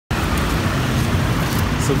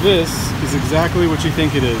So this is exactly what you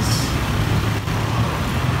think it is. It's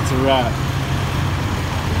a rat.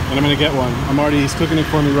 And I'm gonna get one. He's cooking it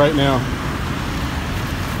for me right now.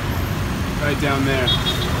 Right down there.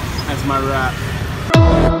 That's my rat.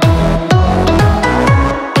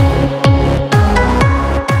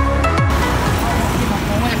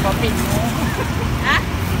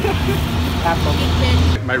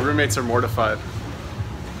 My roommates are mortified.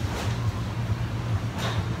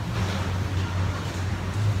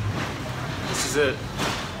 This is it.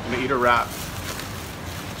 I'm gonna eat a rat.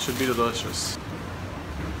 Should be delicious.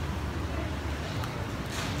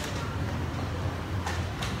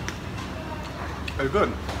 It's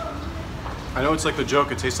good. I know it's like the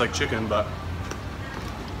joke, it tastes like chicken, but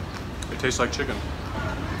it tastes like chicken.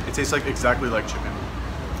 It tastes like exactly like chicken.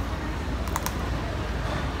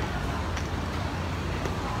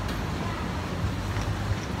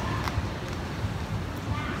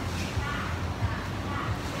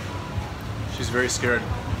 She's very scared.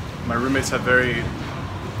 My roommates have very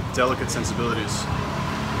delicate sensibilities.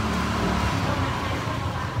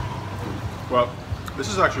 Well, this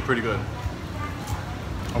is actually pretty good.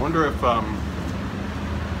 I wonder if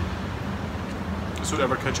this would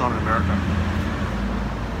ever catch on in America.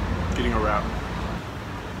 Eating a rat.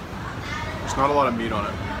 There's not a lot of meat on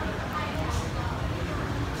it.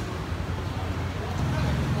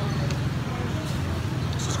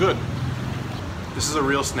 This is good. This is a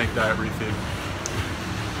real snake diet refeed.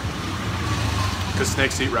 Because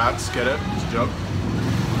snakes eat rats, get it? It's a joke.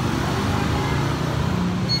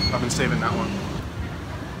 I've been saving that one.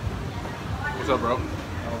 What's up, bro?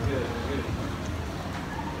 Oh, good, good.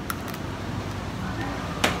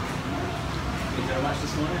 Did you watch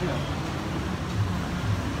this morning?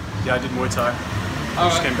 Yeah, I did Muay Thai. I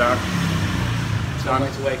just came back. Can't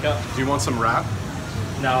wait to wake up. Do you want some rat?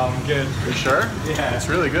 No, I'm good. Are you sure? Yeah. It's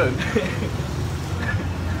really good.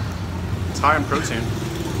 It's high in protein.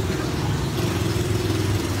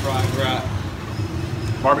 Fried rat.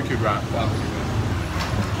 Barbecued rat. Barbecued rat.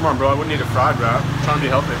 Come on, bro. I wouldn't eat a fried rat. I'm trying to be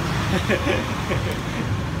healthy.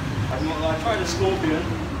 I tried a scorpion.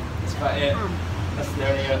 That's about it. That's the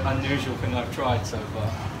only unusual thing I've tried so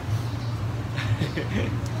far.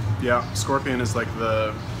 Yeah, scorpion is like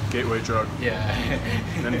the gateway drug. Yeah.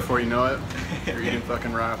 And then before you know it, you're eating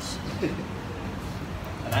fucking rats.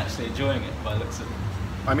 And actually enjoying it by the looks of it.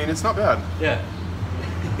 I mean, it's not bad. Yeah.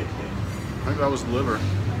 I think that was liver.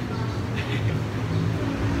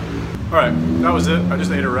 Alright, that was it. I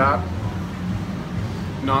just ate a rat.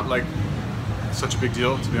 Not like such a big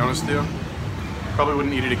deal, to be honest with you. Probably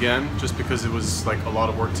wouldn't eat it again just because it was like a lot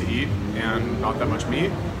of work to eat and not that much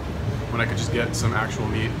meat when I could just get some actual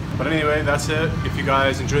meat. But anyway, that's it. If you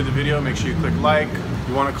guys enjoyed the video, make sure you click like. If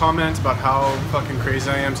you want to comment about how fucking crazy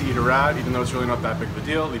I am to eat a rat, even though it's really not that big of a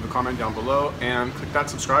deal, leave a comment down below and click that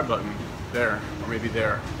subscribe button there, or maybe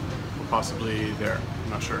there, or possibly there. I'm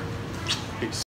not sure.